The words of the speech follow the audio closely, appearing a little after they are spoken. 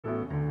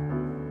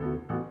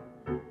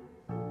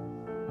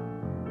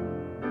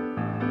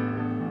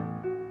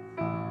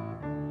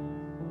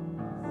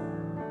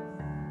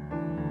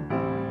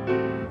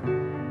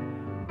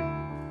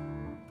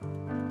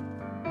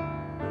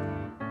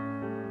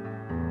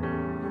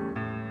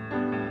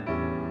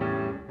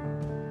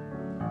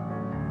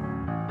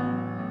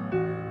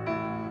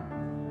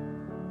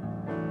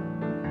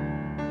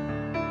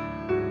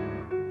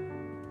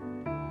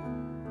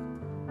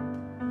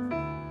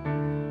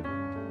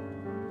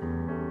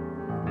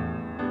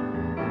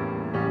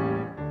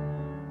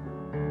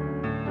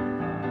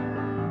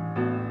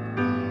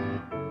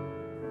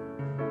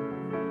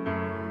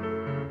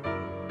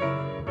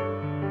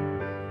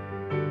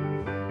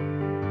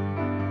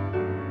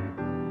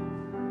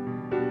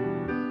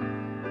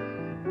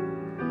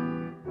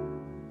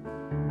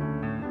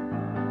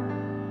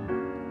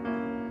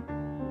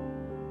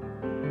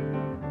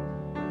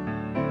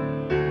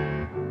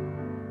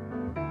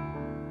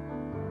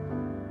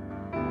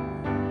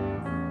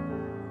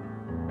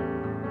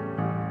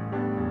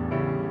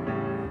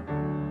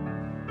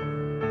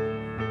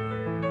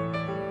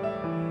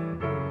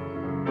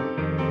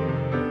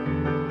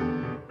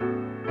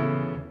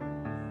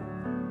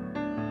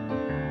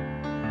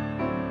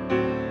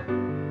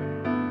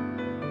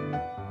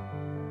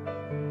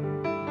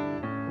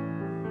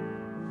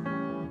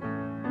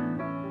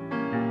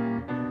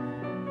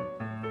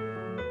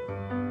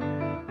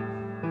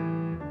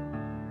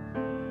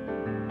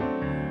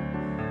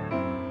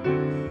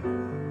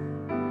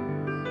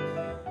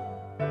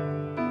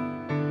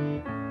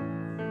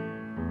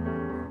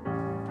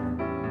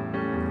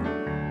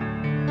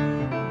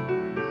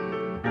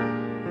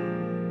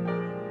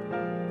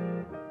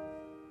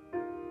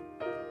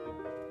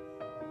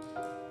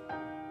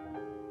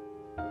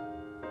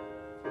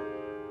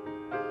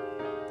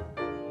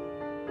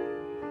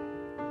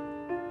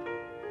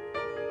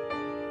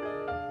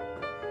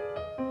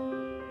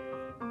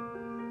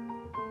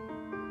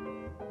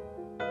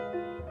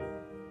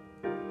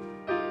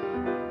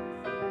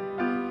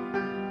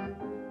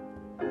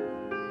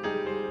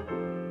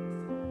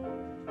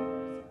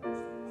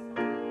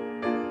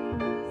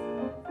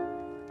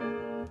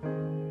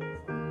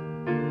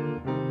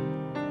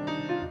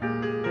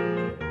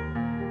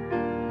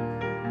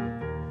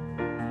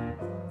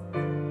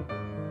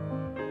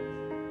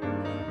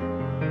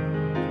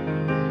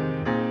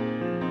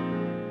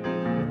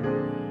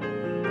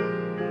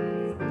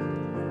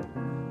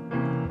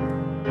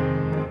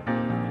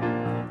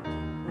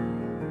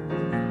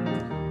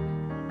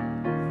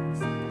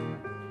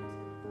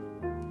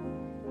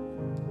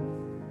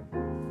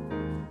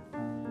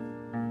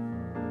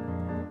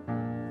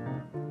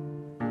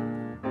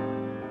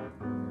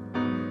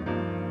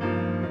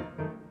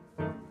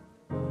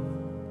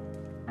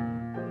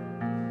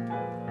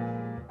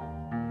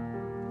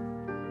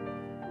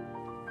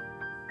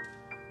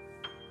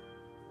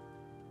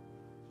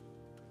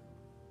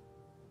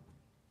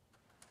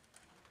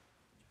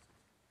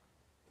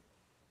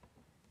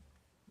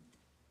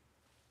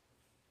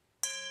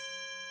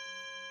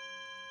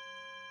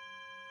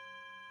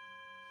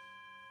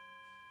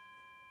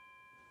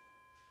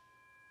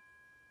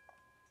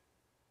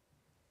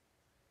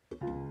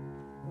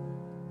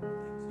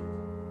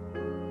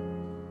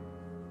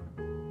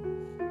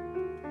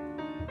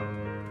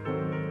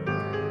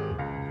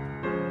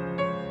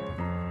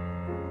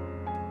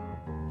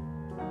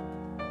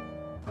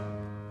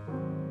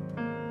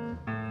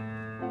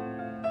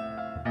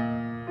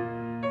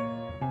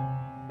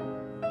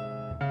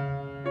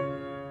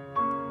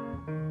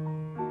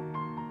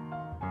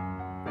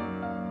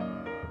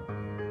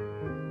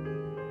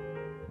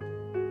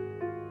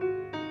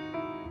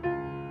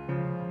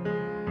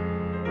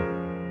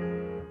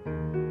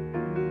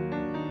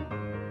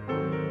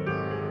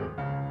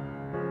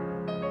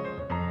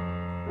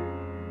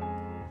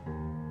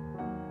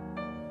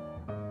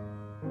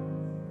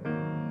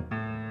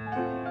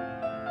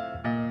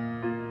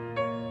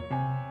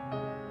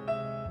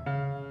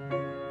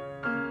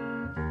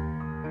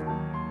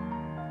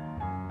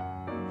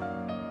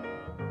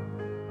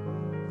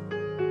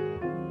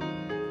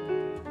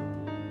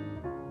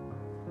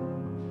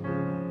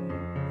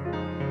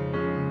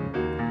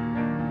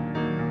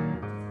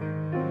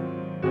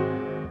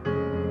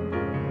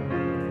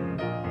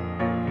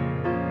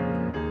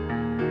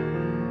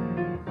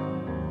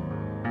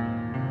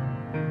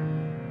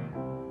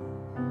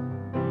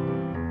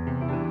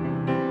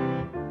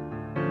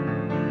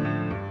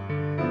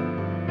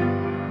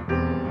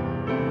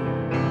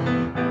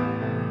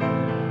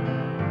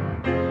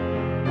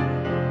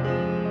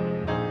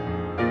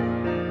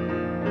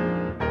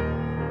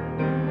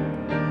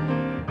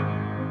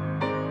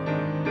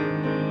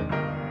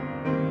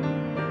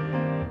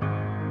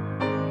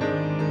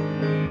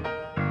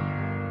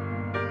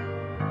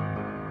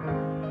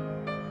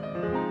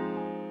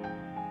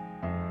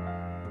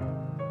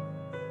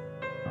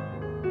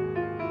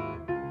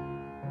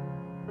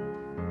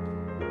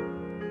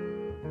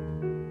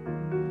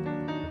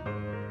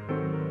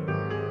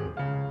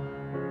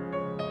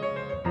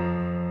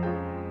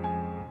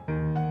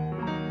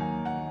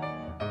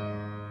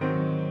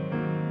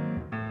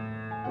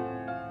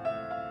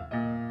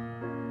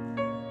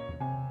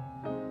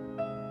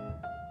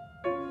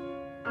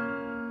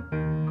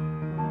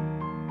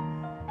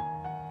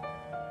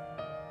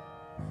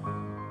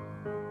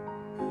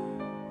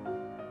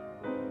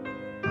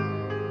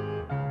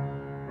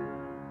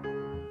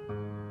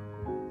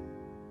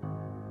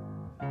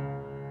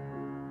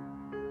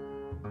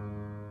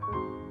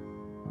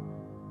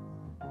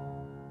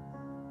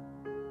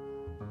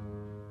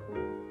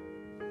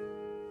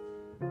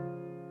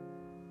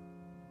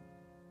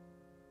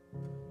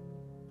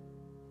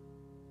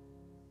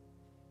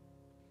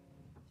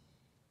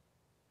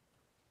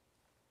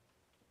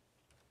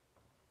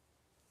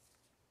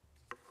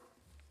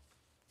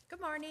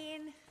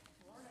morning.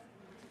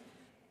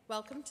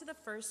 Welcome to the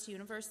First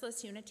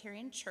Universalist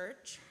Unitarian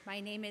Church.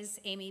 My name is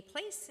Amy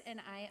Place, and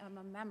I am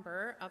a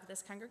member of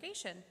this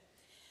congregation.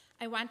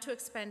 I want to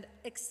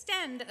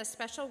extend a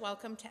special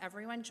welcome to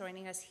everyone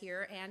joining us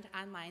here and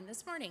online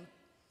this morning.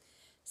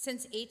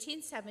 Since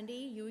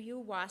 1870,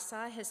 UU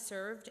Wausau has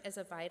served as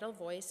a vital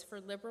voice for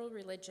liberal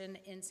religion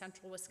in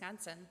central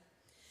Wisconsin.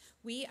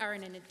 We are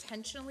an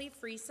intentionally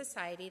free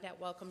society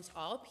that welcomes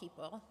all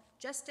people,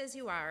 just as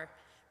you are,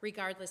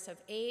 regardless of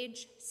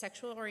age,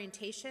 sexual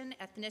orientation,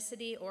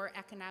 ethnicity, or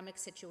economic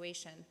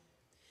situation.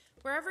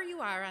 Wherever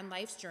you are on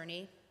life's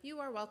journey, you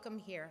are welcome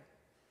here.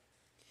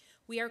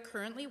 We are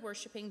currently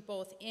worshiping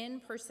both in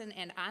person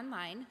and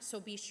online, so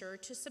be sure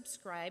to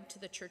subscribe to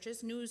the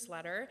church's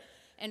newsletter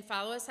and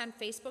follow us on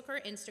Facebook or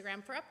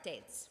Instagram for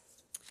updates.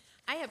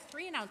 I have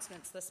 3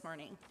 announcements this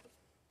morning.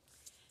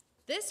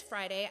 This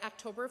Friday,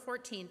 October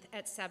 14th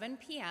at 7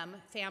 p.m.,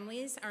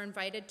 families are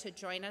invited to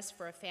join us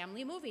for a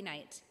family movie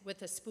night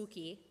with a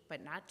spooky,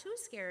 but not too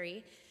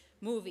scary,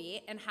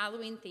 movie and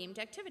Halloween-themed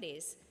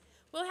activities.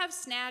 We'll have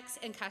snacks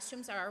and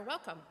costumes are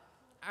welcome.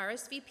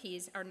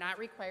 RSVPs are not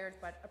required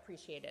but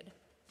appreciated.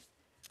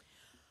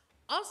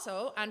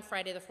 Also, on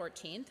Friday the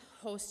 14th,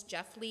 hosts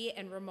Jeff Lee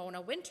and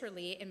Ramona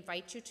Winterly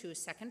invite you to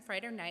Second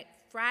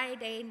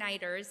Friday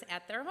Nighters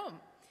at their home.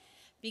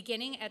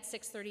 Beginning at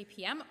 6:30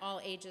 p.m., all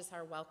ages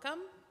are welcome.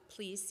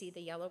 Please see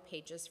the yellow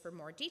pages for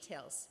more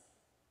details.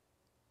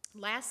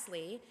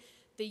 Lastly,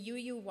 the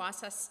UU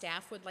Wausau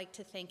staff would like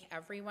to thank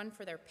everyone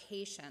for their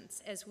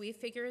patience as we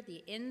figure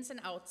the ins and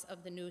outs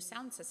of the new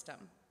sound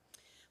system.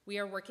 We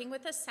are working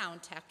with a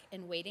sound tech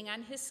and waiting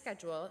on his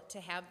schedule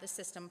to have the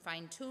system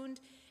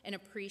fine-tuned and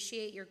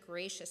appreciate your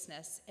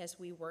graciousness as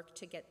we work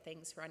to get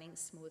things running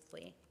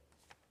smoothly.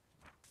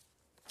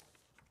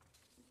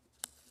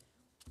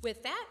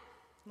 With that,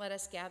 let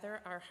us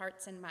gather our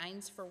hearts and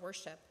minds for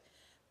worship.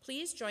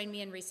 Please join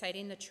me in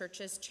reciting the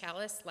church's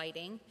chalice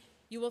lighting.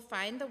 You will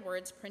find the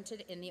words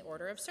printed in the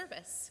order of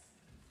service.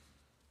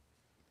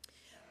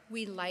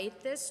 We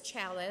light this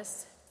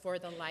chalice for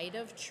the light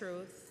of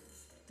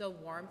truth, the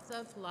warmth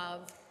of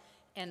love,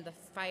 and the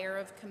fire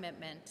of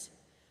commitment.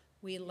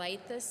 We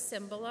light this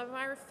symbol of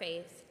our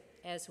faith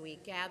as we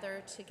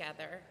gather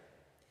together.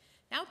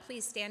 Now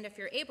please stand if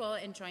you're able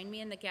and join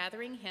me in the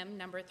gathering hymn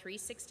number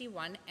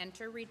 361,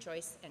 Enter,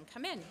 Rejoice, and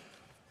Come In.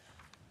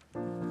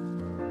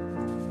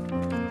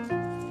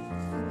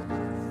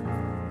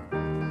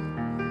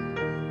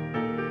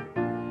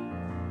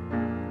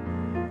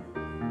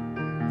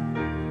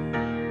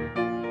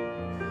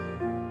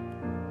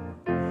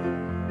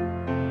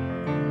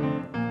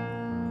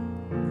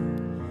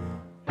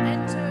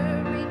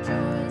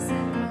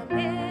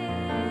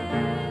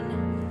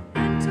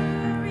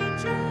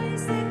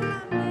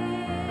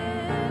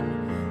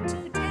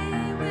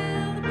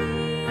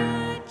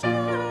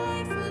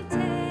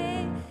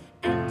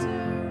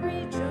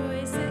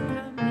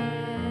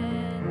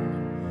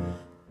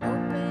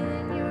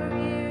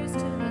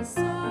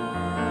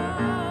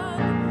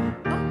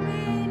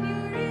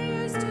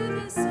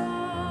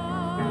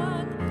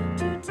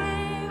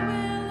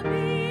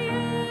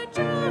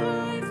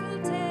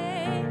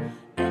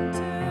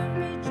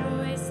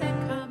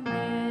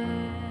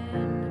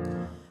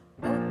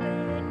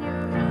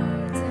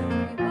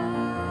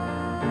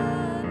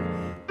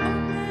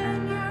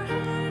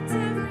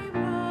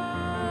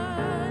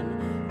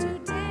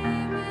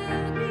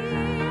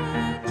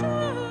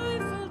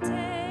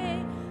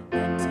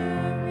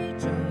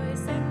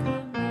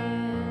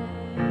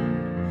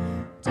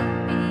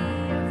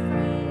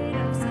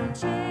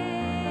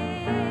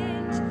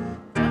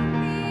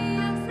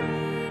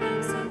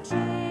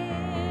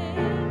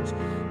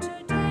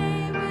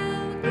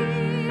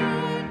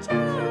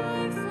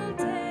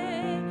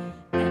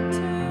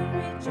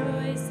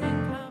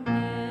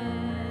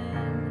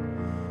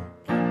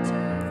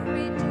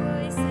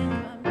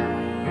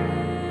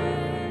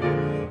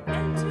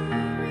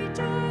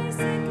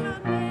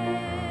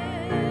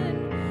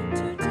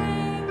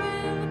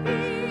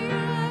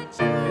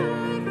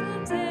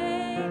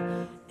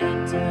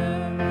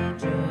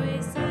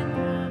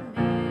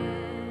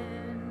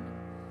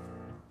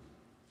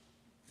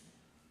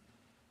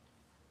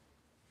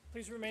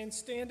 Please remain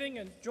standing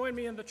and join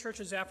me in the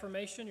church's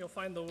affirmation. You'll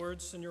find the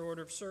words in your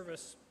order of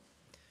service.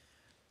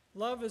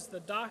 Love is the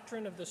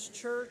doctrine of this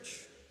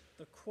church,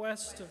 the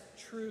quest of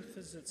truth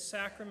is its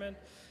sacrament,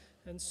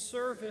 and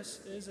service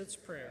is its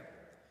prayer.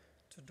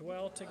 To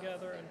dwell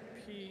together in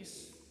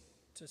peace,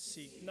 to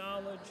seek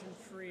knowledge and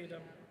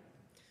freedom,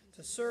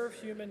 to serve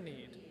human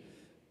need,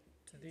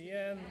 to the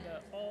end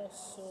that all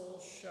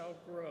souls shall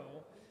grow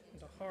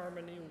into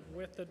harmony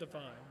with the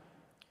divine.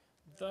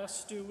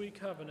 Thus do we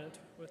covenant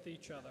with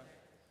each other.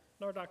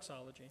 In our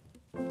doxology.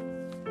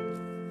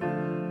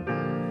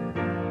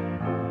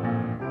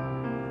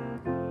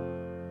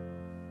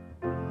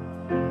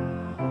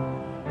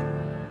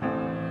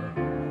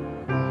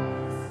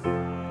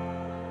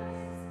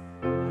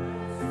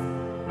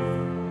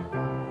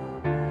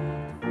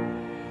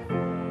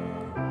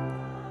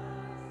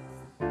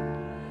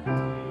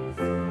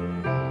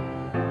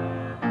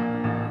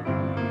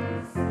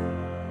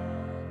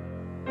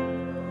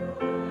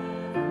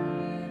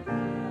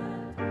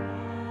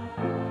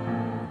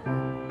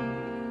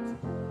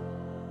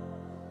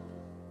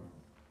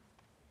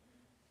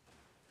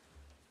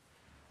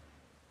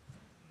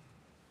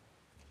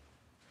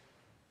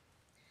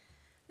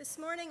 This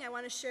morning, I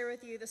want to share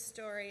with you the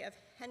story of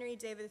Henry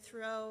David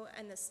Thoreau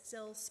and the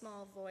still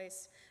small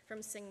voice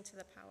from Sing to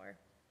the Power.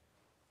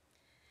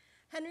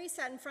 Henry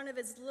sat in front of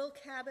his little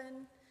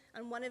cabin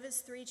on one of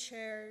his 3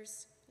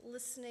 chairs,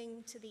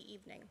 listening to the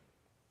evening.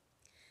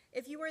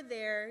 If you were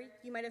there,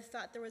 you might have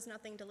thought there was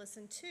nothing to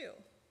listen to.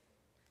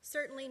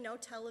 Certainly no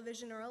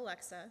television or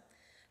Alexa.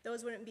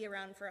 Those wouldn't be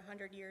around for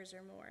 100 years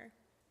or more.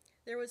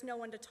 There was no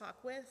one to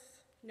talk with,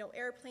 no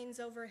airplanes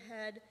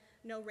overhead,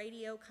 no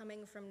radio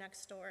coming from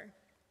next door.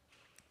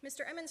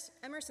 Mr.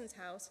 Emerson's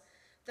house,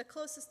 the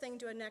closest thing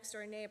to a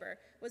next-door neighbor,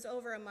 was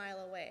over a mile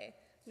away,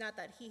 not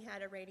that he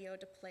had a radio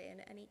to play in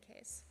any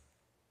case.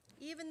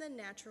 Even the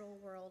natural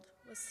world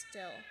was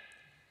still.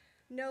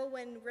 No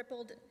wind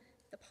rippled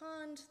the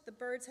pond, the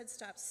birds had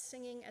stopped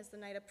singing as the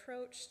night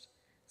approached.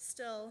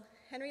 Still,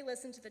 Henry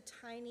listened to the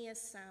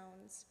tiniest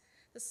sounds,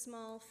 the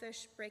small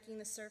fish breaking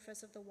the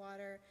surface of the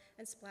water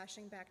and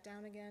splashing back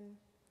down again,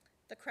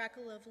 the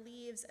crackle of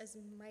leaves as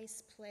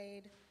mice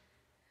played,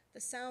 the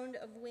sound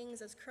of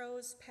wings as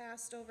crows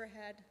passed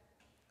overhead.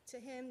 To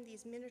him,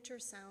 these miniature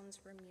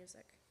sounds were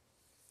music.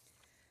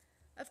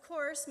 Of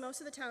course, most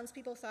of the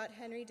townspeople thought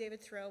Henry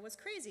David Thoreau was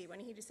crazy when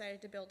he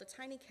decided to build a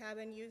tiny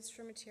cabin used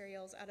for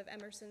materials out of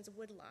Emerson's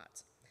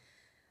woodlot.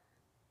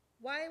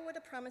 Why would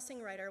a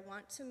promising writer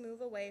want to move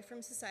away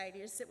from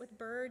society to sit with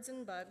birds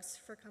and bugs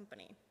for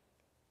company?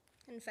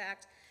 In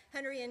fact,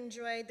 Henry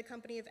enjoyed the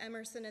company of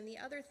Emerson and the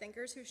other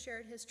thinkers who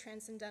shared his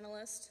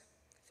transcendentalist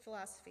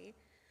philosophy.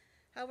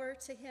 However,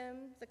 to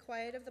him, the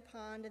quiet of the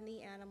pond and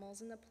the animals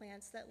and the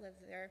plants that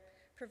lived there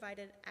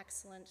provided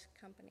excellent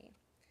company.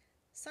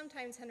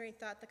 Sometimes Henry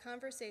thought the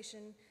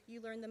conversation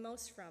you learn the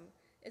most from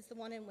is the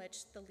one in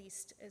which the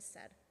least is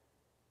said.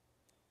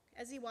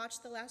 As he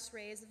watched the last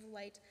rays of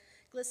light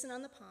glisten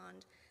on the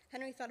pond,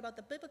 Henry thought about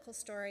the biblical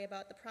story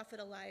about the prophet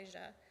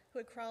Elijah, who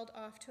had crawled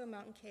off to a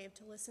mountain cave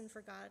to listen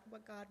for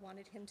what God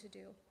wanted him to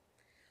do.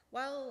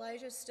 While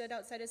Elijah stood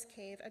outside his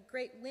cave, a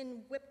great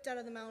wind whipped out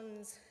of the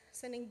mountains,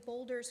 sending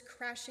boulders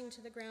crashing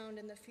to the ground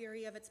in the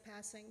fury of its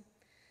passing.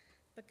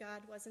 But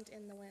God wasn't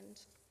in the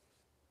wind.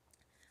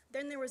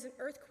 Then there was an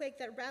earthquake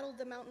that rattled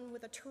the mountain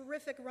with a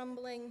terrific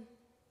rumbling,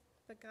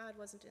 but God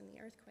wasn't in the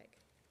earthquake.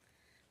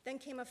 Then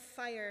came a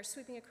fire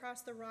sweeping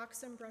across the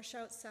rocks and brush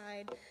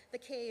outside the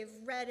cave,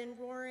 red and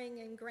roaring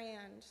and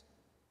grand.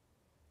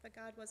 But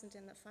God wasn't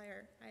in the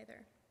fire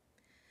either.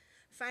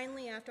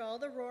 Finally, after all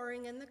the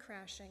roaring and the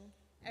crashing,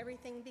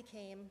 everything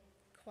became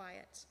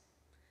quiet.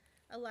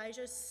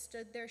 Elijah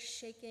stood there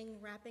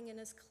shaking, wrapping in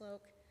his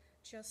cloak,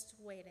 just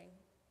waiting.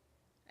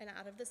 And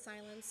out of the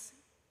silence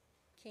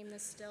came the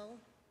still,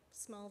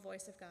 small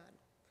voice of God.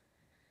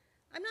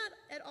 I'm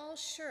not at all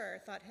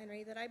sure, thought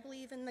Henry, that I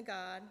believe in the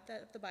God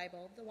of the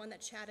Bible, the one that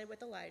chatted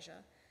with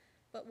Elijah.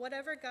 But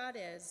whatever God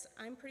is,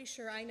 I'm pretty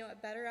sure I know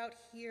it better out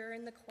here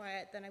in the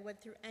quiet than I would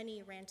through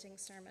any ranting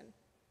sermon.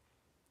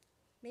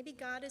 Maybe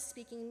God is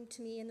speaking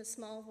to me in the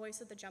small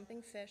voice of the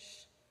jumping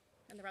fish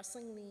and the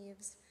rustling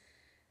leaves,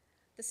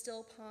 the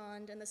still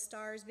pond, and the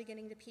stars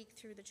beginning to peek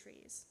through the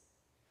trees.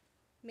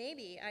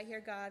 Maybe I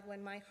hear God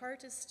when my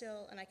heart is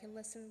still and I can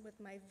listen with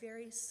my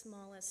very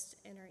smallest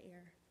inner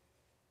ear.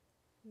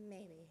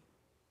 Maybe.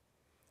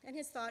 And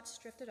his thoughts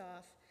drifted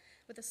off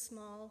with a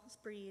small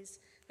breeze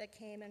that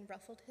came and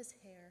ruffled his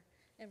hair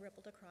and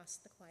rippled across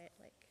the quiet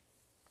lake.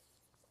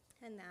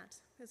 And that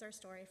is our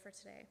story for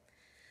today.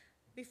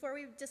 Before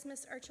we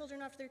dismiss our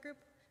children off to their group,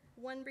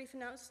 one brief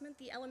announcement.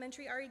 The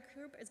elementary RE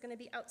group is going to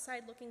be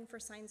outside looking for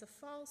signs of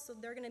fall, so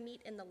they're going to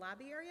meet in the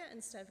lobby area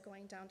instead of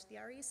going down to the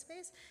RE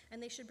space,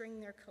 and they should bring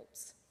their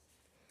coats.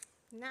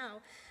 Now,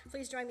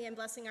 please join me in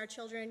blessing our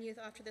children and youth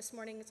off to this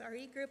morning's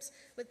RE groups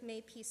with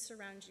 "May peace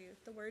surround you."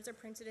 The words are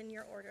printed in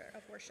your order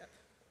of worship.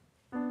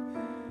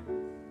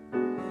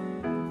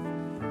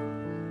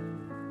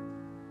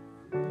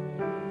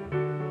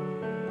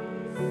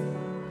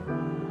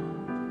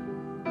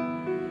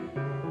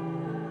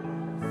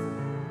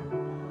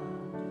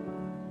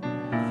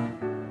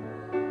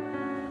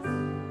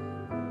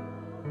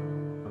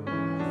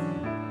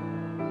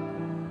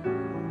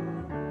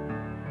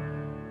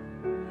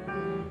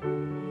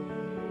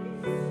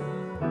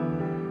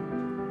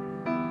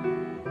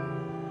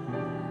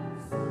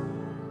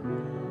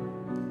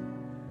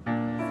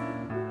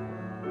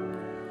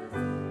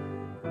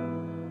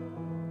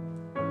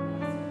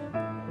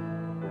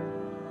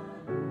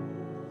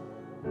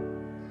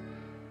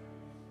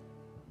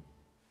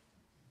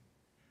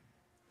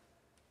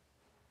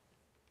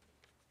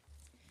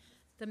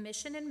 The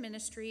mission and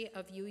ministry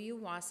of UU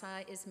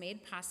Wausau is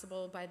made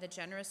possible by the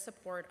generous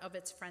support of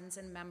its friends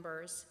and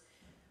members.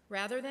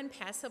 Rather than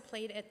pass a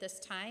plate at this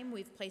time,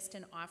 we've placed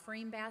an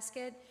offering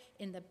basket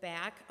in the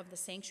back of the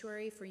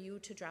sanctuary for you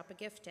to drop a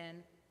gift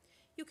in.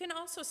 You can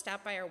also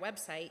stop by our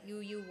website,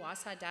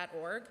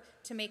 uuwausau.org,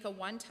 to make a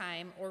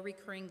one-time or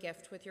recurring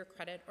gift with your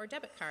credit or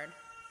debit card.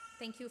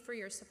 Thank you for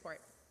your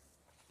support.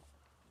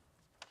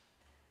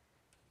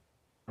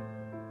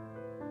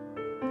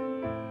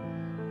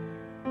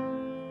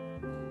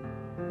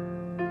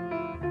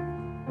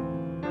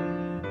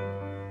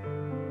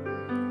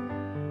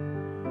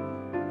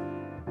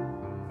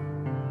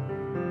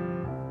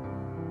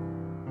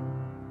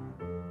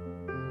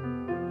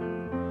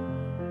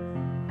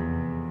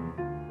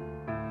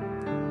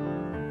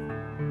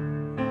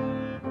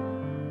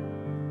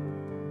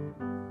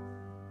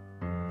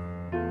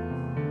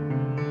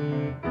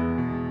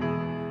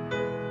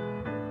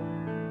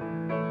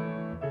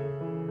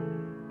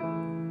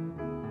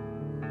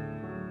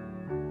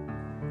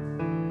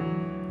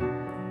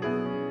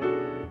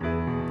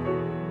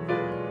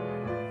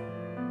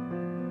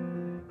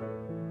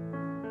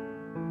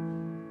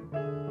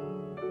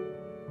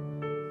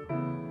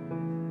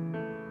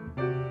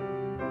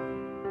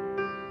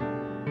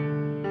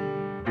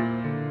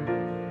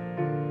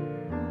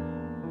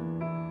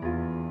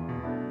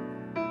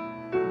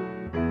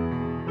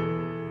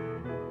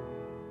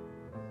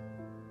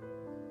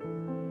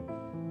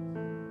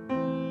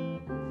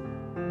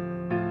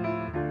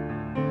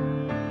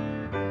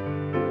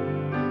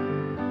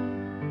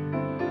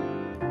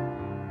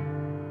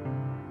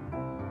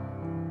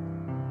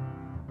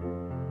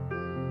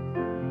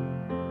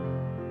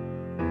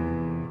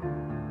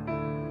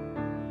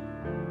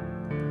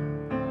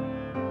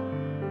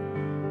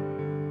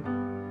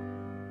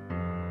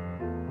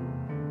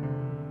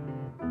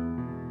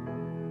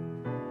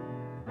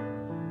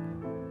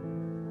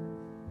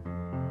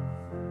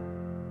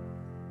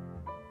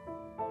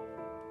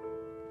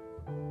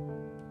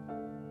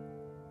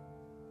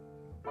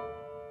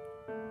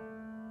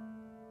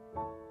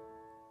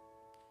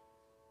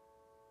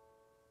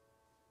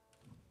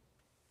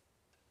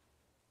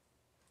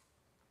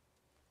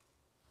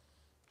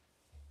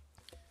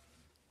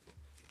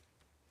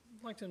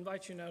 I'd like to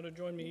invite you now to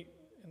join me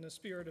in the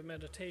spirit of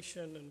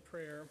meditation and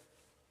prayer.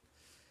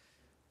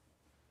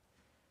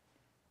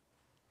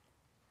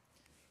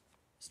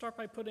 Start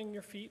by putting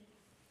your feet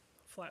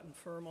flat and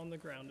firm on the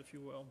ground, if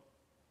you will.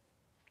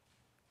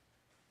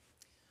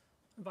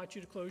 I invite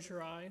you to close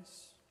your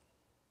eyes.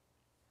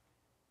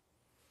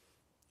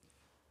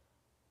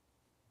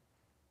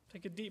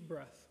 Take a deep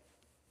breath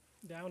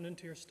down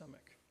into your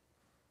stomach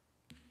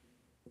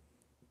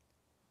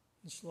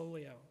and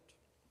slowly out.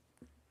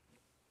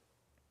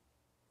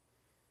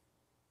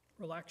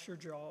 Relax your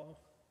jaw,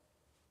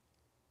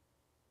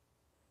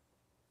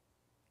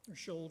 your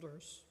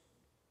shoulders,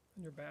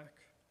 and your back.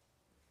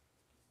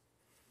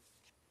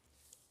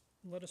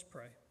 And let us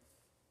pray.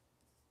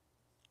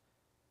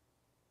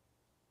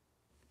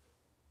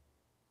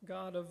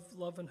 God of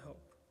love and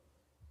hope,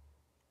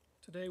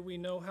 today we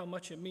know how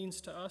much it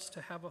means to us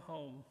to have a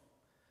home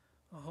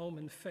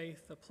in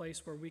faith, a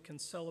place where we can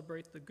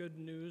celebrate the good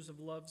news of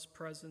love's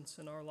presence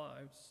in our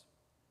lives.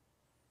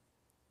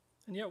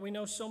 And yet we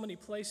know so many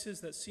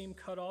places that seem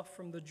cut off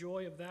from the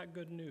joy of that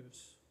good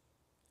news.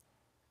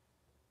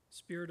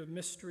 Spirit of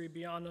mystery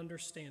beyond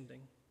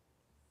understanding,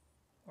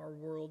 our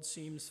world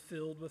seems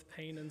filled with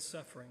pain and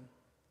suffering.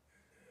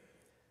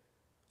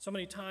 So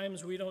many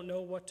times we don't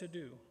know what to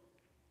do.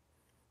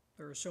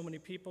 There are so many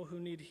people who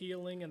need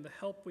healing, and the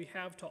help we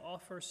have to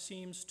offer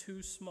seems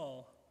too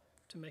small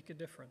to make a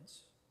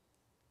difference.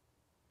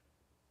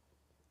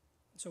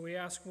 So we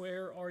ask,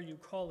 where are you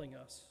calling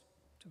us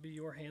to be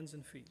your hands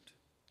and feet?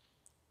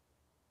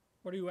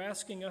 What are you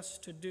asking us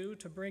to do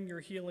to bring your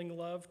healing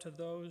love to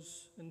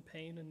those in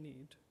pain and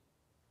need?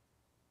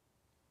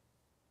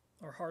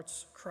 Our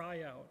hearts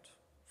cry out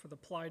for the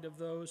plight of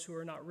those who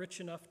are not rich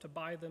enough to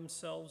buy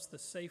themselves the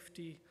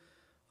safety,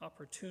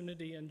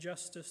 opportunity, and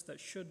justice that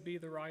should be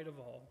the right of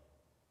all.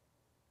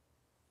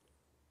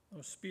 O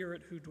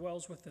Spirit who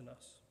dwells within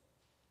us,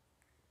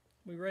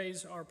 we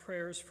raise our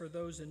prayers for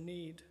those in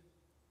need,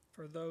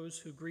 for those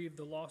who grieve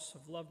the loss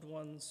of loved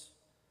ones,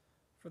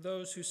 for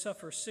those who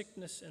suffer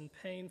sickness and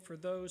pain, for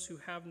those who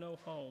have no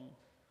home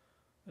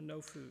and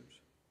no food.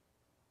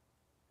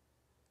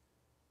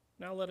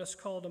 Now let us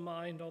call to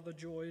mind all the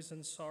joys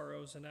and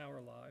sorrows in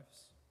our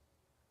lives,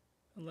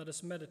 and let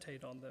us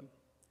meditate on them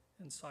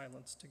in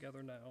silence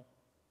together now.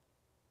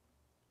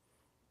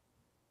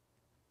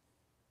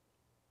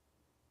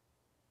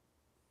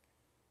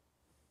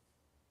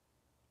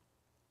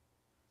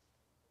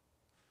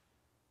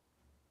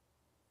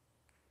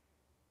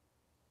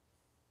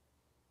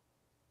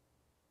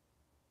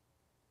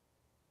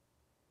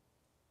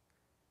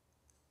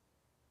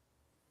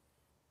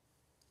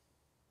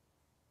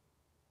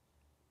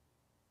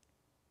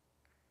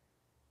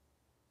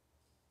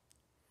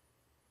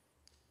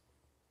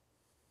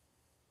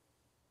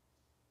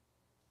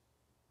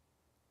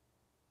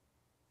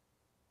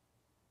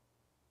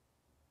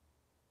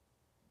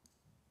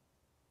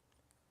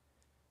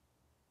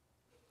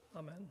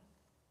 Amen.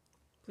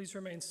 Please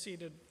remain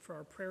seated for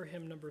our prayer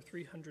hymn number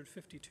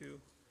 352,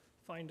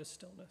 Find a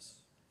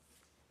Stillness.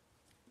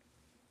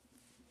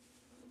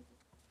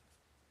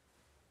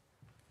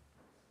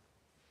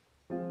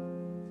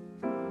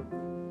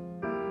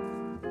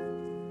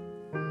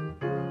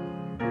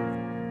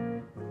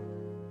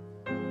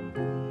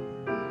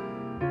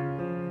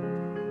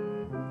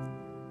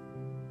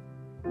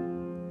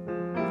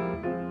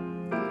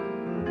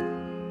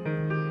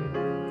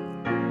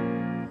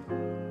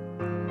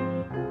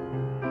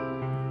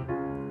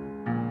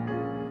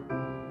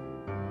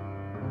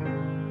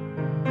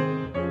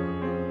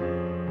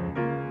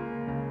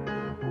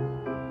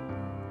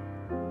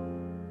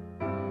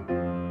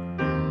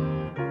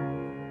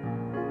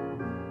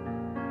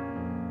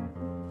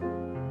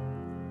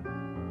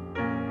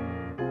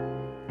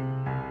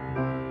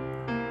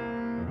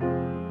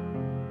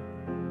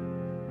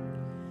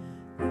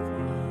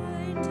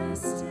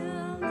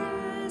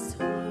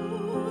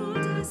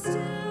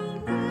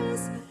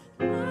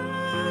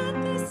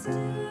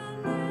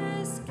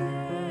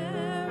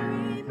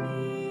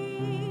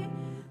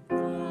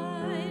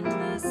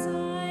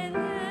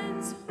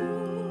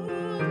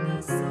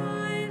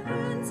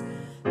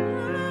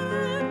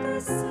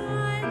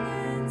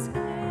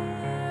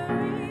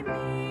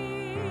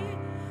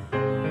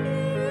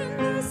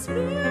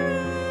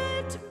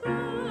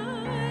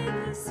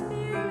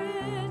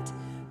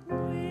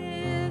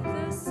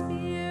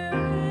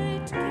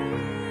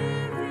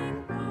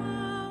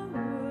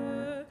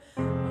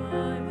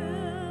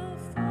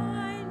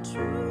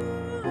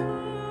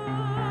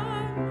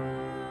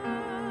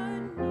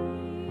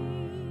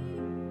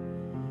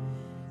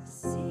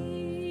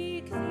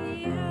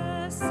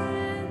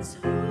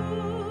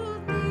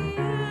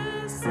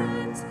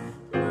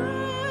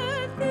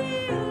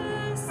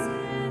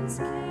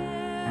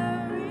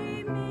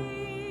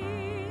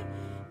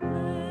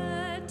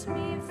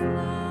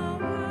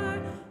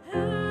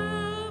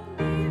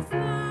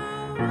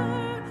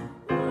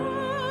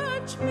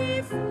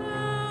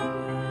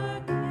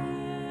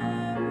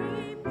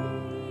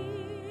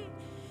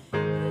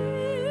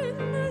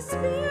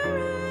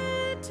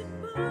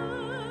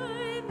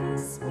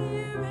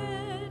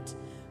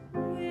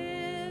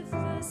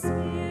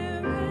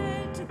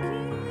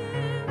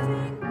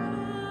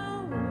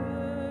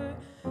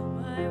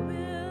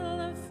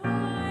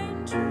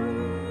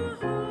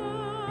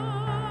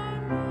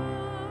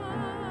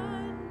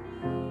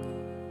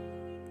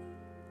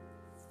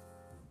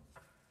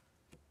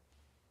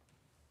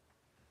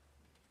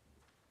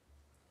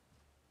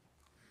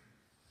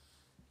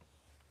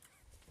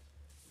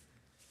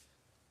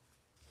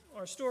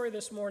 Our story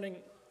this morning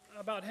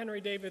about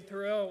Henry David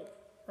Thoreau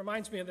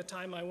reminds me of the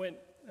time I went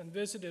and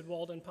visited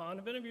Walden Pond.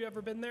 Have any of you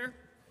ever been there?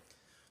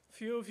 A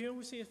few of you,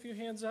 we see a few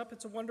hands up.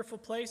 It's a wonderful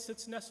place.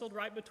 It's nestled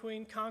right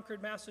between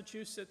Concord,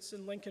 Massachusetts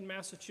and Lincoln,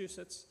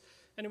 Massachusetts.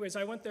 Anyways,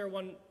 I went there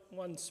one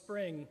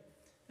spring,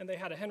 and they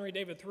had a Henry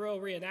David Thoreau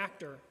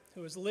reenactor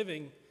who was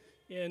living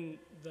in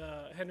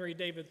the Henry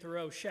David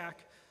Thoreau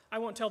shack. I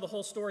won't tell the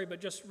whole story,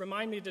 but just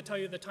remind me to tell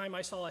you the time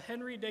I saw a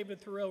Henry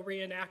David Thoreau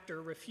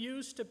reenactor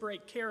refuse to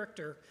break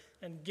character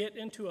and get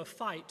into a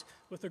fight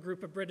with a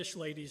group of British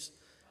ladies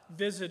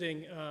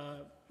visiting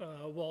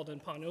Walden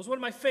Pond. It was one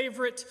of my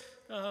favorite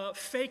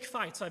fake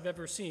fights I've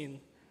ever seen.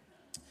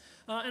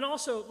 And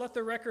also, let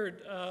the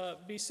record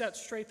be set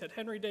straight that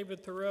Henry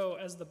David Thoreau,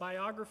 as the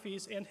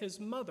biographies and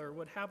his mother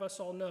would have us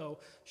all know,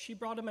 she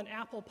brought him an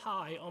apple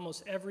pie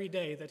almost every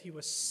day that he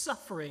was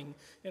suffering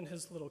in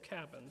his little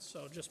cabin.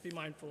 So just be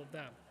mindful of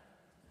that.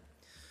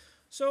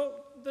 So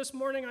this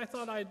morning I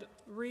thought I'd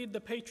read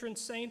the patron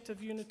saint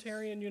of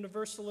Unitarian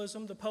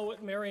Universalism, the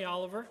poet Mary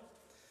Oliver.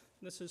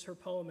 This is her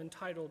poem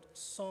entitled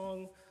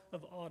Song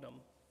of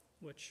Autumn,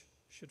 which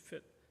should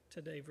fit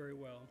today very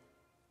well.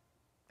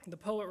 The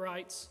poet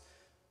writes,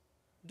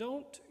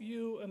 "Don't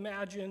you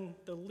imagine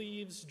the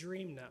leaves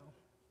dream now?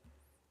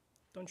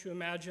 Don't you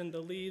imagine the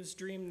leaves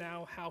dream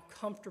now how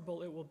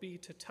comfortable it will be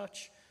to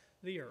touch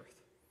the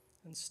earth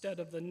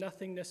instead of the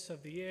nothingness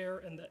of the air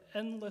and the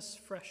endless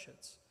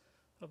freshets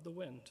of the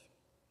wind?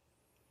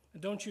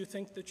 And don't you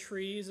think the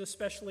trees,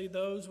 especially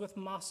those with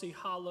mossy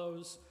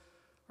hollows,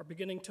 are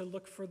beginning to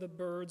look for the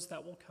birds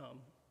that will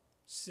come,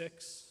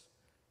 6,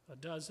 a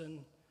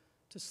dozen,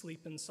 to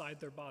sleep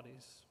inside their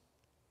bodies?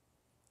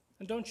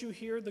 And don't you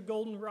hear the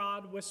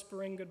goldenrod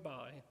whispering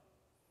goodbye,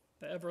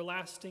 the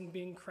everlasting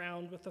being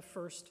crowned with the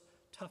first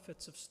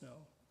tuffets of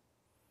snow?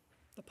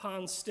 The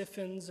pond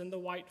stiffens, and the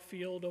white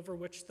field over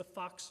which the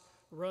fox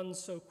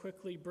runs so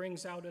quickly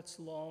brings out its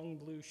long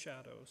blue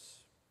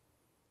shadows.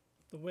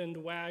 The wind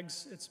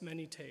wags its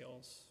many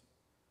tails,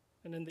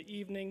 and in the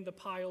evening the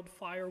piled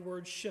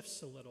fireword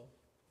shifts a little,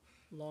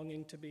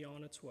 longing to be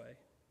on its way."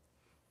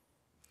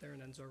 There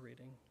ends our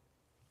reading.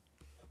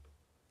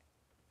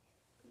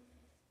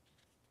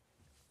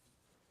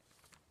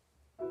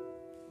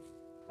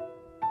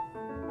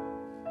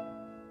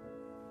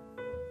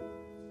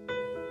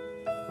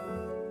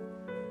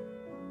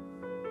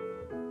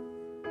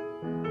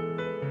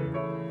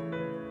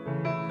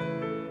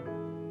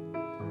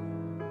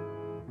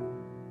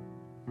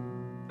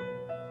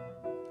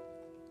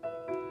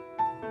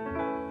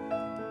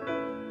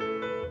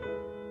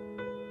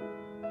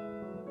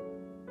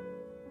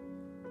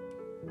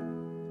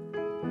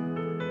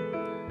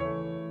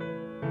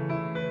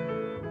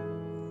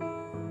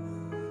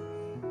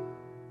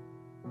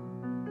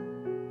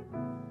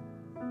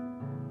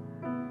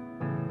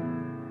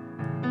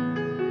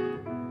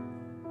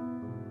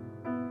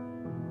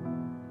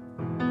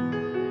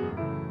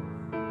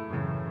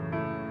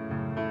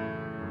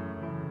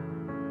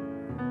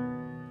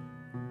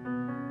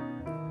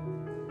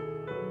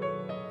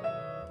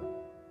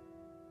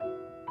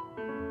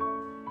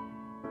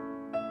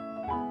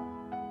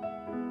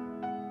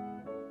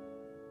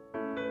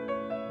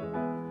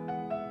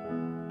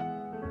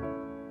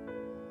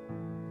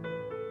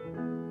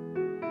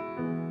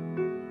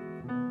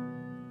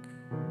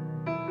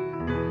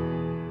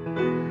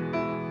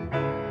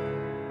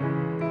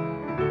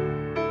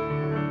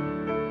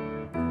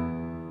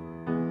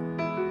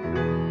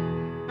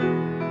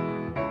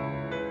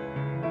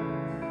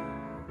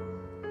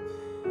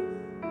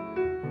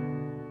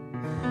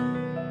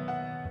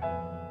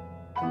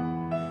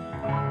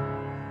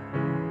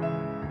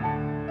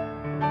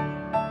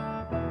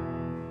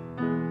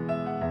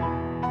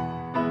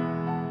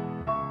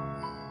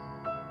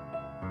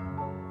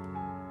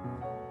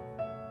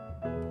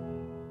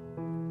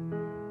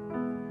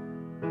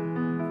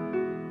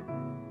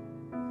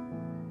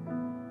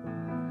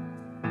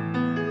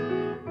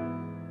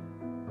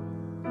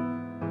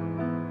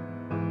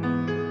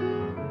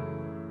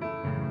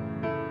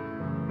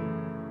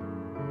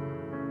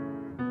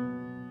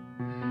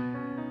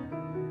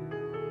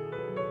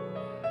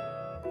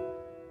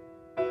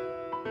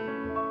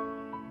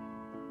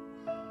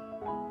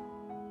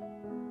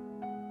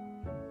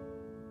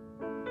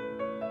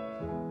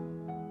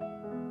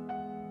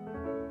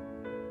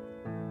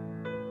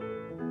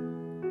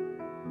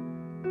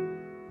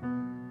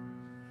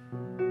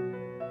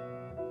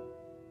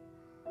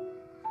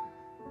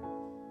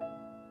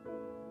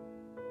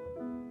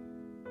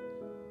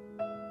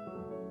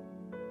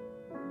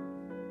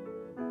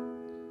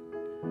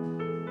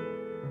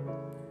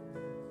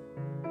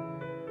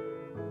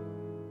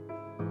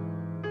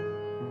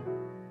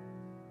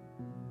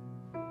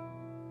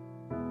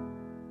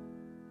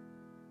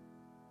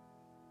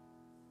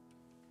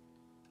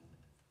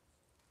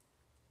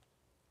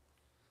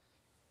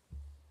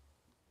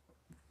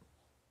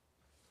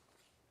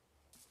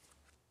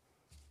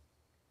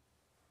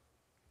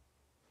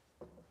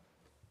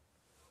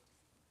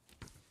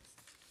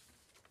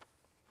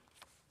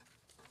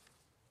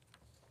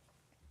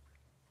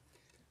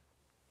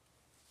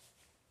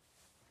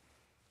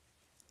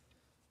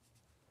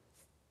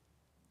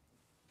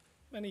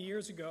 Many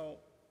years ago,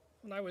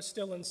 when I was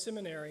still in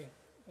seminary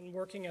and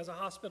working as a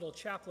hospital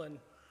chaplain,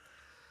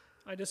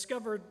 I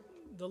discovered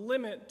the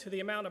limit to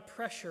the amount of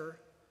pressure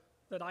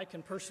that I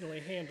can personally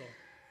handle.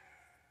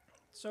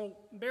 So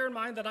bear in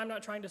mind that I'm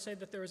not trying to say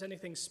that there is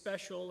anything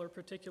special or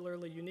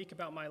particularly unique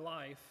about my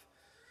life,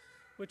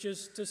 which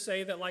is to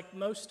say that like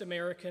most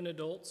American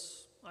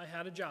adults, I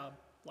had a job,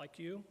 like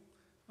you.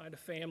 I had a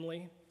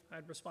family, I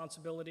had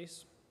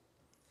responsibilities.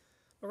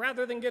 But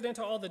rather than get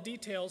into all the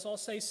details, I'll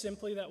say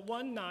simply that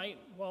one night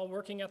while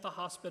working at the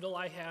hospital,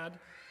 I had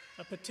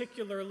a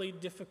particularly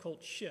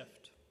difficult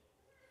shift.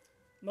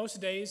 Most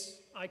days,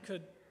 I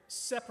could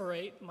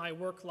separate my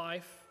work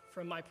life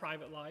from my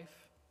private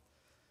life.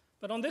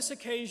 But on this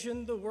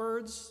occasion, the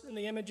words and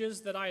the images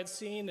that I had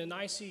seen in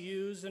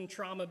ICUs and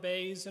trauma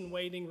bays and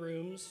waiting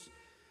rooms,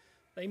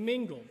 they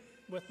mingled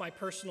with my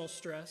personal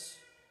stress,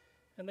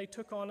 and they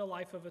took on a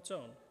life of its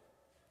own.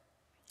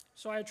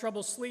 So I had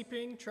trouble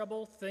sleeping,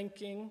 trouble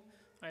thinking,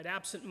 I had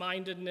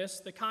absent-mindedness,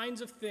 the kinds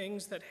of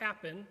things that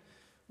happen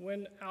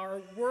when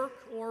our work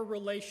or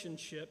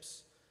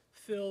relationships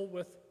fill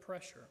with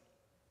pressure.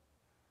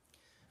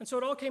 And so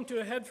it all came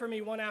to a head for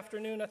me one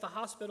afternoon at the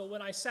hospital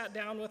when I sat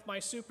down with my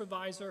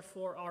supervisor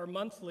for our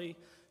monthly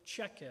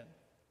check-in.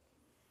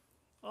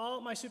 All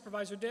my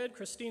supervisor did,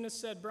 Christina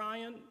said,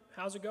 "Brian,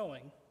 how's it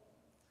going?"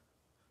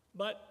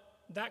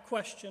 But that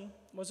question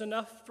was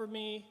enough for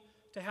me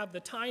to have the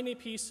tiny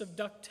piece of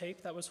duct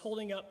tape that was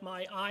holding up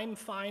my I'm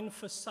fine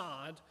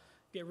facade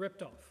get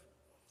ripped off.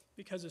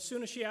 Because as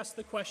soon as she asked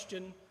the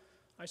question,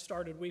 I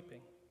started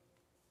weeping.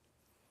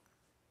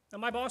 Now,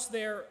 my boss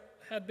there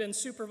had been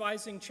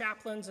supervising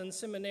chaplains and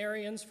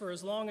seminarians for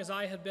as long as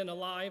I had been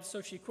alive, so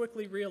she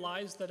quickly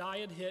realized that I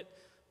had hit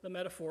the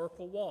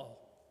metaphorical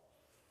wall.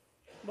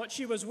 What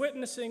she was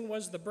witnessing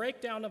was the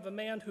breakdown of a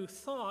man who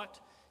thought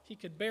he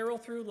could barrel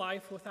through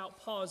life without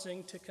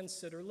pausing to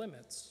consider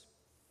limits.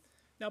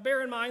 Now,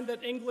 bear in mind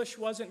that English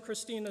wasn't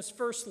Christina's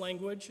first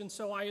language, and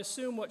so I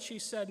assume what she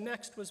said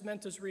next was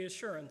meant as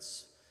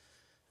reassurance.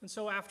 And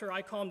so after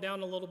I calmed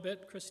down a little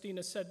bit,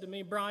 Christina said to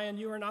me, "Brian,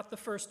 you are not the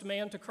first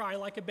man to cry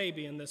like a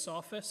baby in this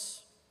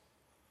office."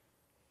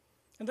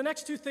 And the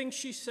next two things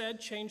she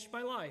said changed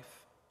my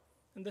life.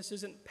 And this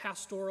isn't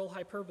pastoral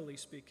hyperbole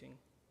speaking.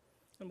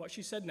 And what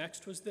she said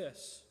next was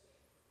this: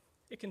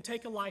 it can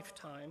take a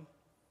lifetime,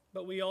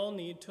 but we all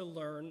need to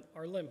learn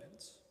our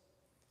limits.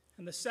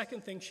 And the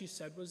second thing she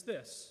said was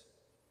this: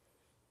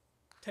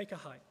 take a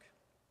hike.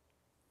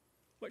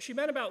 What she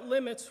meant about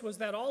limits was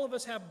that all of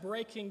us have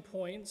breaking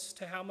points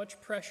to how much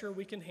pressure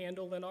we can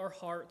handle in our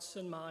hearts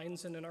and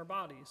minds and in our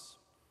bodies.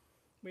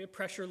 We have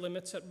pressure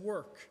limits at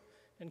work,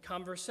 in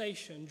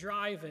conversation,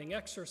 driving,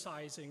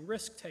 exercising,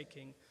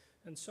 risk-taking,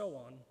 and so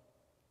on.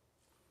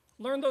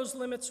 Learn those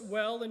limits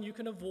well, and you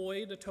can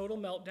avoid a total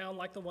meltdown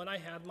like the one I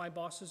had in my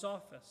boss's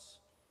office.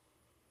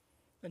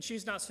 And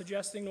she's not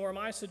suggesting, nor am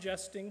I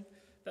suggesting,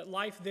 that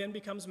life then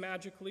becomes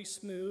magically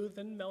smooth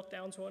and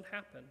meltdowns won't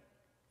happen.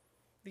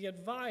 The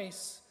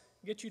advice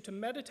gets you to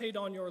meditate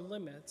on your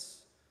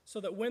limits so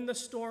that when the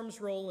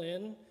storms roll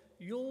in,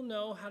 you'll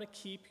know how to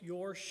keep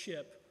your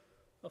ship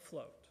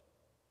afloat.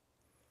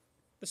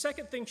 The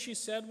second thing she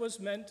said was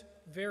meant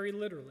very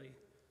literally: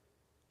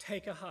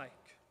 take a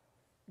hike.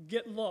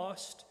 Get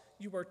lost.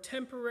 You are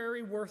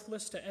temporary,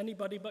 worthless to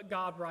anybody but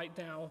God right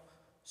now,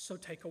 so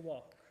take a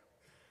walk.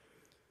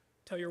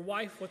 Tell your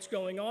wife what's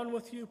going on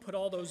with you, put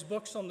all those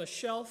books on the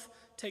shelf,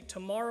 take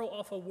tomorrow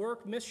off of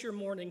work, miss your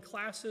morning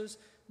classes,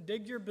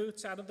 dig your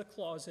boots out of the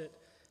closet,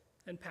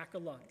 and pack a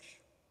lunch.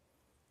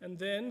 And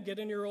then get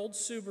in your old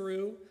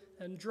Subaru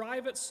and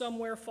drive it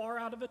somewhere far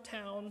out of a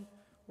town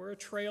where a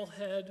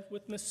trailhead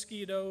with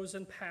mosquitoes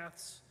and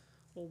paths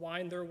will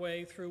wind their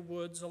way through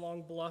woods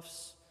along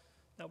bluffs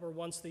that were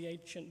once the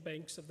ancient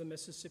banks of the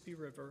Mississippi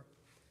River,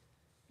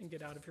 and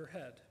get out of your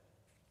head.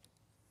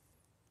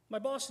 My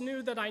boss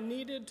knew that I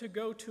needed to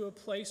go to a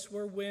place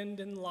where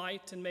wind and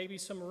light and maybe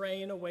some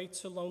rain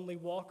awaits a lonely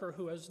walker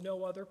who has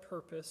no other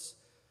purpose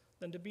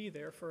than to be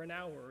there for an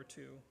hour or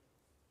two.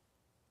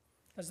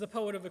 As the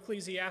poet of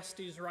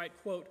Ecclesiastes writes,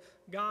 quote,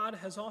 "God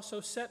has also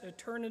set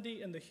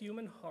eternity in the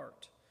human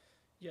heart,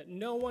 yet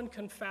no one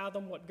can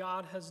fathom what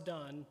God has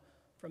done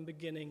from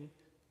beginning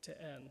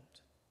to end."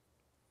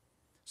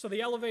 So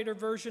the elevator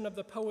version of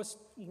the poet's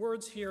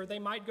words here, they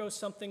might go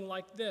something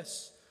like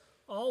this: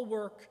 all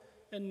work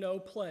and no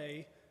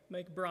play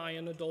make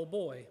Brian a dull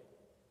boy.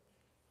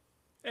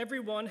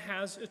 Everyone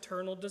has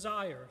eternal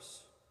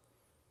desires.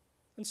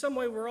 In some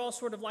way, we're all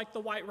sort of like the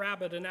White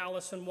Rabbit in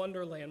Alice in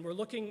Wonderland. We're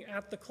looking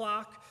at the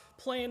clock,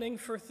 planning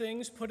for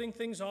things, putting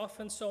things off,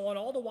 and so on,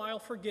 all the while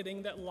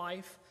forgetting that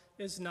life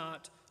is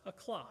not a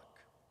clock.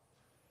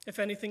 If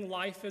anything,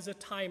 life is a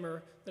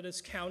timer that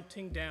is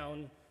counting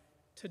down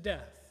to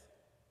death.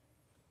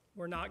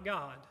 We're not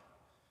God,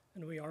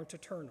 and we aren't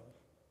eternal.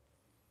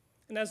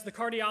 And as the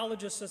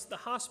cardiologists at the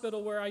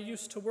hospital where I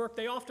used to work,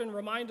 they often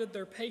reminded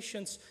their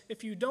patients,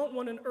 if you don't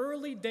want an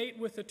early date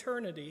with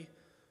eternity,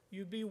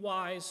 you'd be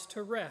wise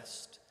to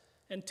rest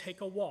and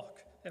take a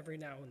walk every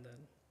now and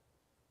then.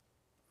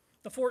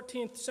 The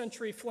 14th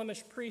century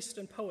Flemish priest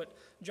and poet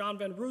John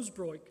van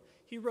Ruysbroek,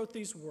 he wrote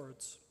these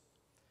words: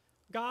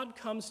 God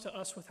comes to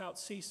us without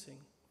ceasing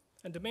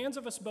and demands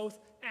of us both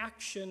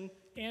action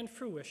and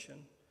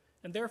fruition,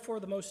 and therefore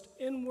the most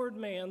inward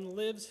man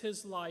lives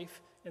his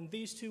life in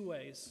these two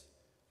ways,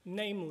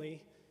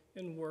 namely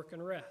in work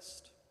and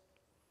rest.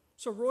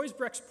 So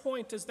Ruysbroek's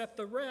point is that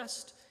the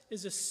rest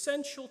is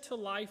essential to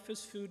life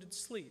as food and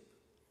sleep,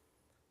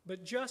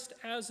 but just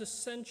as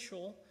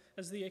essential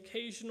as the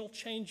occasional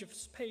change of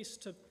pace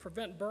to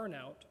prevent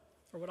burnout,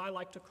 or what I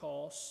like to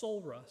call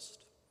soul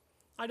rust.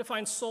 I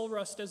define soul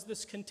rust as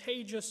this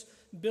contagious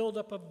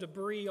buildup of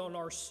debris on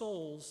our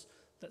souls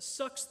that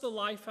sucks the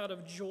life out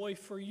of joy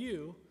for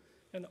you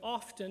and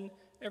often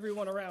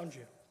everyone around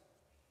you.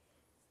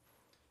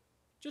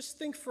 Just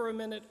think for a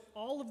minute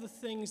all of the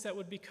things that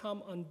would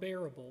become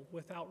unbearable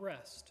without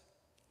rest.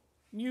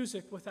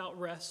 Music without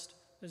rest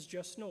is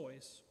just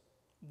noise.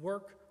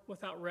 Work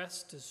without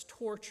rest is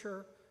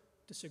torture.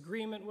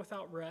 Disagreement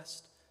without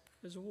rest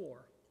is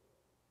war.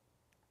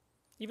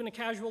 Even a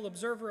casual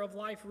observer of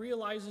life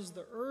realizes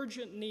the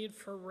urgent need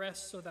for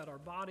rest so that our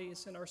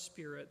bodies and our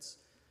spirits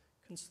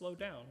can slow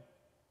down.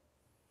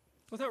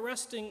 Without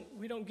resting,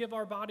 we don't give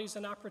our bodies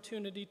an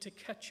opportunity to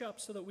catch up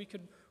so that we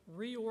could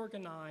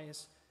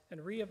reorganize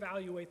and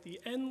reevaluate the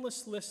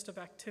endless list of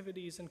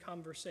activities and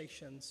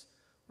conversations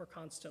we're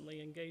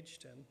constantly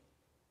engaged in.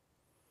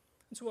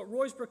 And so what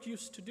Ruysbroek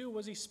used to do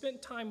was he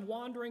spent time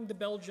wandering the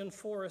Belgian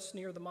forest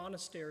near the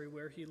monastery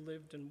where he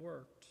lived and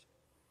worked.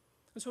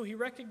 And so he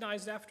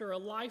recognized after a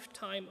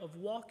lifetime of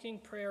walking,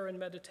 prayer, and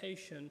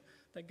meditation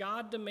that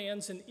God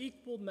demands in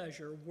equal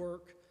measure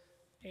work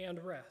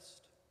and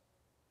rest.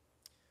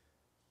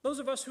 Those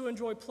of us who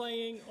enjoy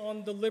playing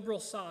on the liberal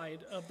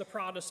side of the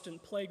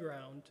Protestant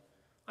playground,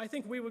 I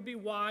think we would be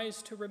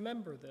wise to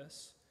remember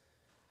this.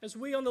 As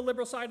we on the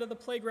liberal side of the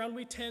playground,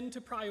 we tend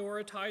to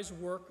prioritize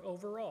work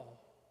overall.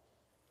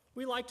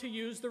 We like to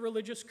use the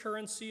religious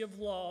currency of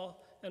law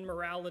and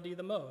morality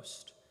the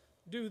most.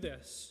 Do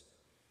this,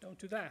 don't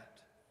do that.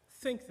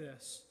 Think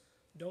this,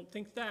 don't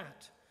think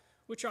that,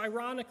 which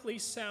ironically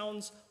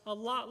sounds a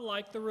lot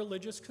like the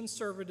religious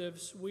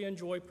conservatives we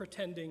enjoy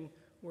pretending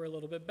we're a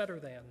little bit better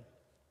than.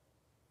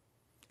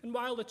 And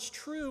while it's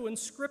true and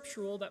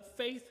scriptural that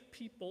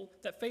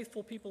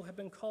faithful people have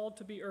been called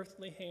to be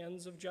earthly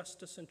hands of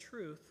justice and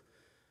truth,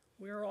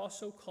 we are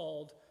also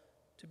called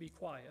to be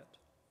quiet,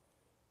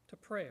 to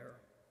prayer,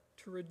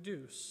 to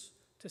reduce,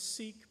 to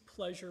seek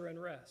pleasure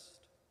and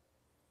rest.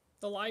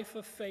 The life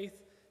of faith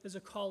is a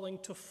calling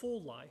to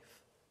full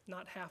life,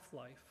 not half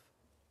life,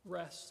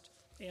 rest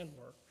and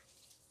work.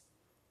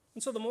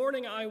 And so the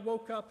morning I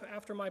woke up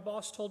after my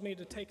boss told me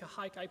to take a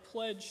hike, I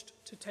pledged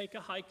to take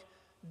a hike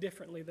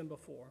differently than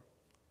before.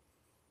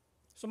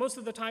 So most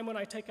of the time when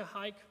I take a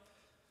hike,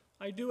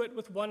 I do it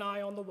with one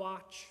eye on the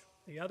watch,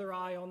 the other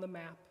eye on the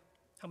map.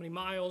 How many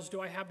miles do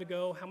I have to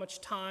go? How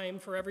much time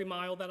for every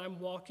mile that I'm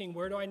walking?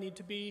 Where do I need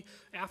to be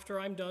after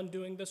I'm done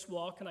doing this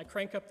walk? And I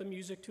crank up the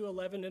music to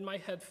 11 in my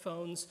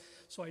headphones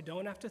so I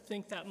don't have to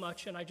think that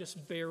much and I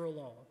just barrel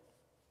on.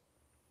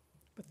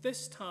 But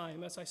this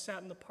time, as I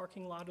sat in the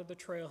parking lot of the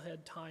trailhead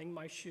tying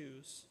my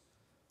shoes,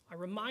 I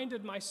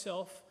reminded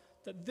myself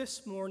that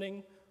this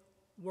morning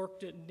work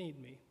didn't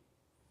need me.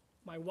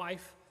 My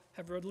wife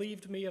had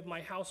relieved me of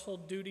my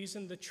household duties,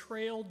 and the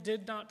trail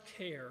did not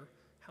care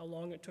how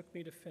long it took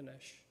me to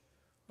finish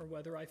or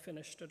whether I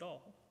finished at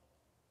all.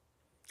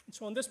 And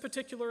so on this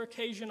particular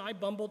occasion, I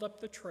bumbled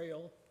up the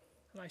trail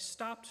and I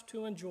stopped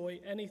to enjoy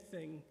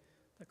anything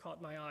that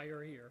caught my eye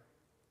or ear.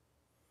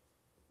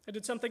 I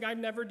did something I'd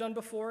never done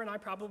before and I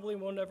probably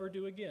won't ever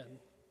do again.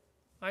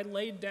 I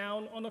laid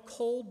down on a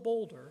cold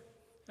boulder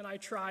and I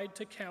tried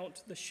to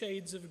count the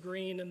shades of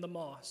green in the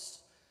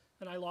moss,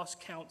 and I lost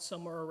count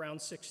somewhere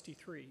around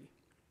 63.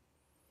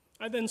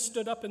 I then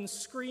stood up and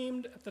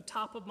screamed at the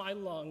top of my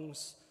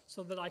lungs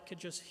so that I could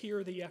just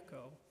hear the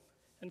echo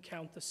and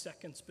count the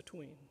seconds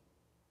between.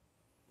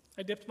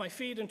 I dipped my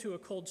feet into a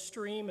cold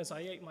stream as I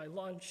ate my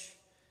lunch,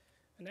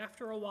 and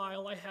after a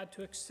while I had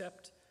to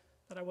accept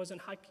that I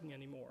wasn't hiking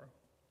anymore.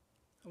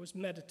 I was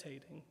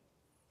meditating.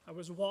 I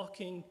was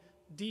walking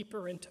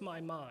deeper into my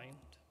mind,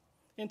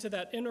 into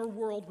that inner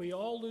world we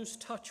all lose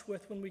touch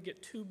with when we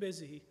get too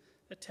busy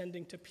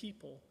attending to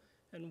people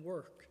and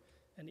work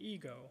and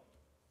ego.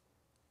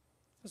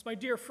 As my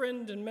dear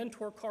friend and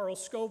mentor Carl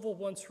Scoville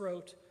once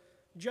wrote,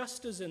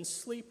 just as in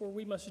sleep where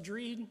we must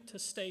dream to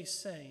stay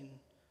sane,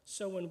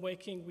 so in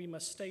waking we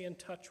must stay in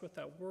touch with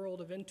that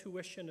world of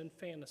intuition and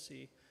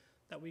fantasy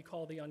that we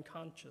call the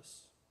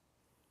unconscious.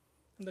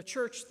 And the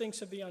church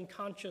thinks of the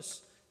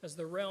unconscious as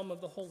the realm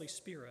of the Holy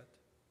Spirit.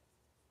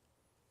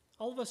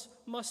 All of us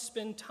must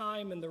spend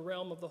time in the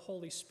realm of the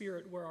Holy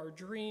Spirit where our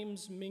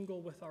dreams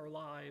mingle with our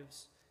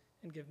lives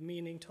and give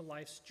meaning to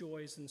life's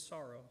joys and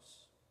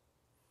sorrows.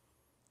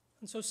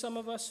 And so some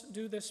of us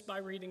do this by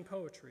reading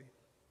poetry,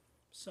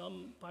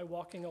 some by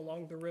walking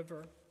along the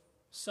river,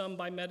 some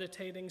by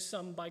meditating,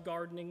 some by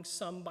gardening,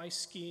 some by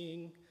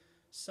skiing,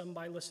 some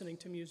by listening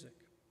to music,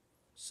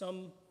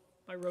 some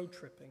by road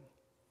tripping,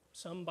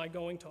 some by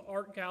going to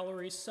art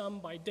galleries, some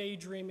by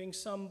daydreaming,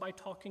 some by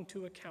talking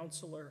to a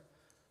counselor,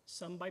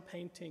 some by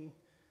painting,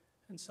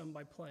 and some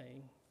by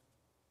playing.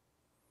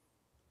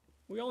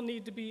 We all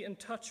need to be in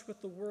touch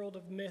with the world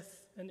of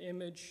myth and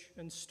image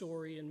and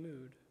story and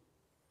mood,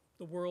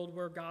 the world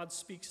where God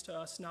speaks to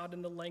us not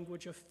in the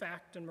language of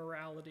fact and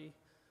morality,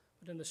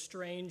 but in the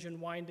strange and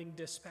winding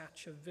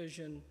dispatch of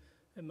vision,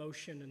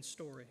 emotion, and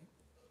story.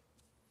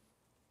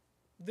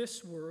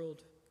 This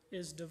world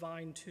is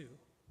divine too,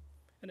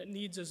 and it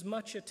needs as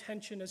much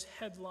attention as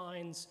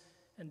headlines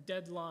and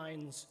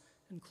deadlines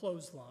and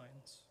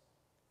clotheslines.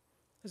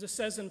 As it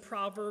says in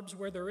Proverbs,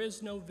 where there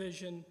is no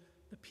vision,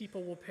 the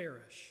people will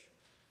perish.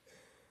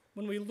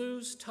 When we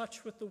lose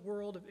touch with the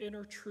world of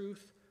inner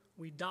truth,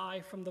 we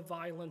die from the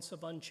violence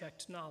of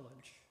unchecked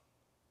knowledge.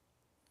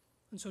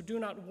 And so do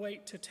not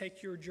wait to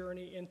take your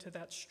journey into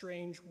that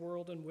strange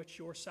world in which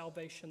your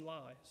salvation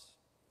lies,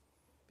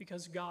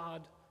 because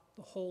God,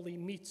 the Holy,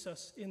 meets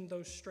us in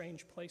those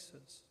strange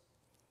places,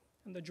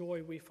 and the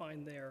joy we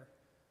find there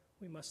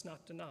we must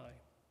not deny.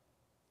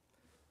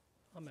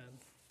 Amen.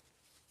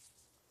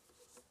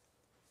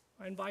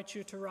 I invite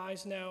you to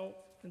rise now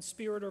in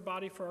spirit or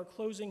body for our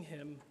closing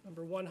hymn,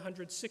 number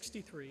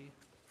 163,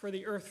 For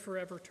the Earth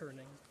Forever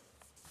Turning.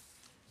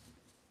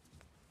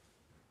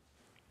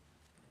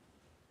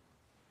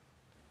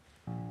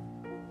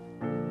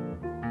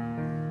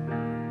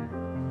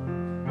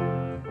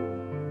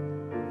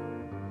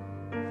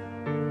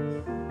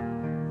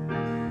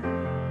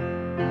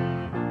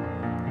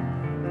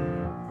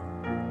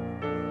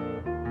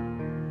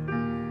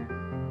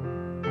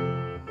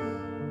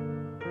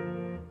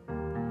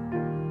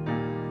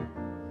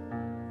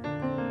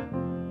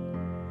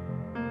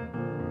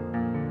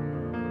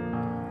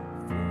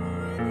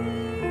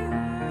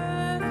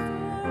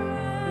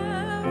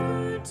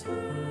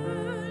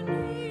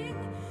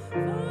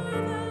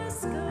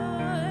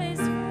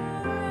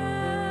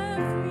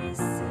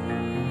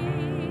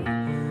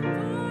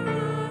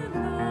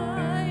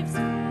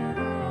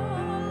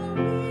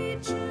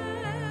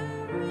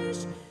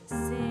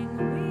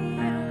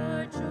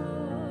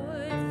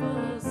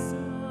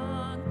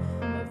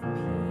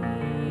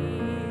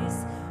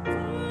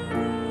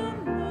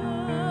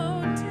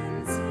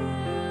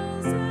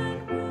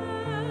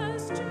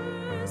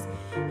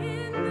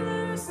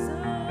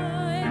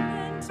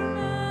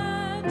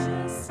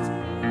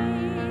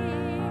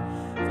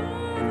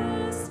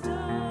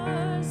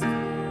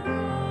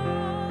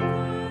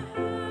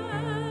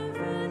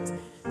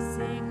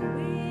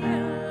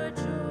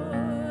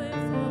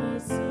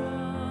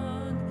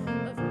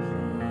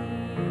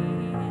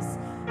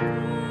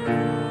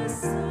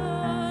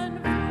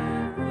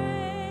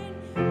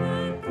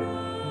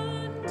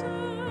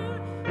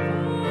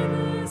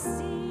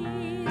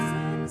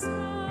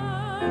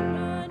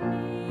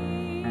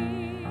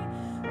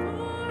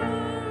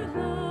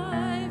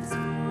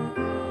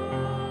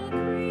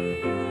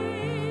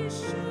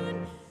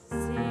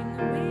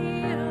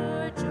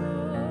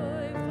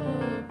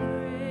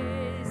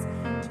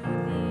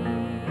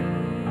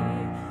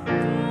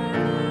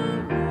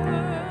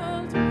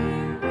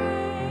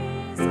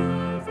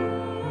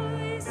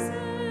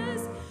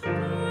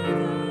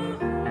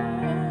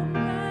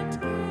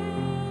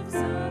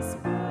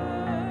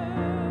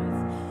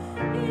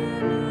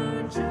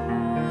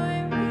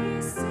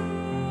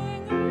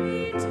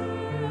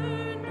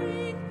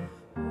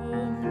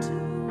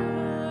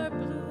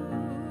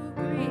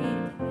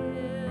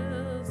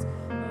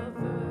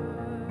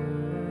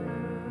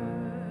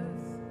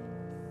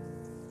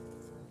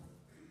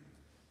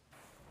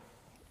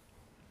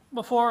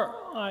 Before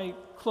I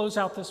close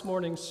out this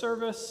morning's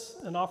service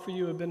and offer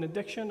you a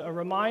benediction, a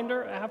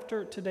reminder,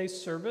 after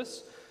today's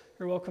service,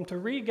 you're welcome to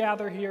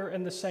regather here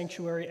in the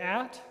sanctuary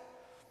at,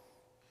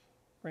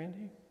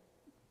 Randy?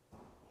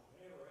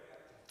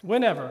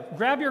 Whenever.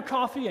 Grab your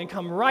coffee and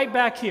come right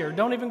back here.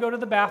 Don't even go to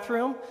the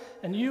bathroom.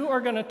 And you are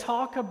going to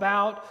talk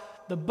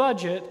about the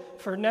budget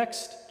for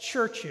next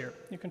church year.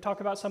 You can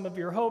talk about some of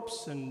your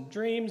hopes and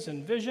dreams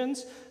and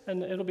visions,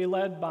 and it'll be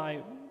led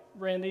by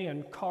Randy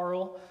and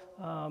Carl.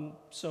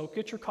 So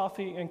get your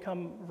coffee and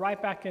come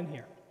right back in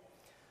here.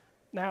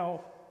 Now,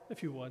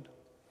 if you would,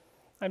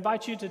 I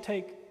invite you to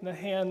take the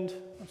hand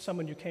of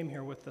someone you came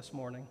here with this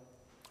morning,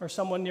 or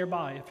someone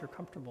nearby if you're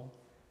comfortable.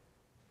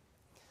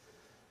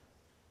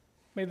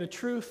 May the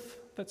truth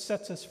that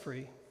sets us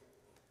free,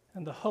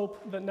 and the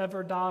hope that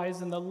never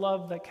dies, and the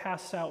love that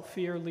casts out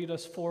fear lead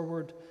us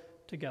forward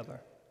together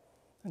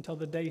until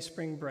the day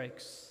spring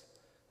breaks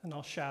and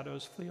all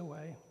shadows flee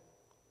away.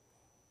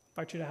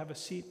 I invite you to have a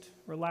seat,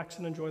 relax,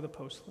 and enjoy the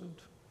postlude.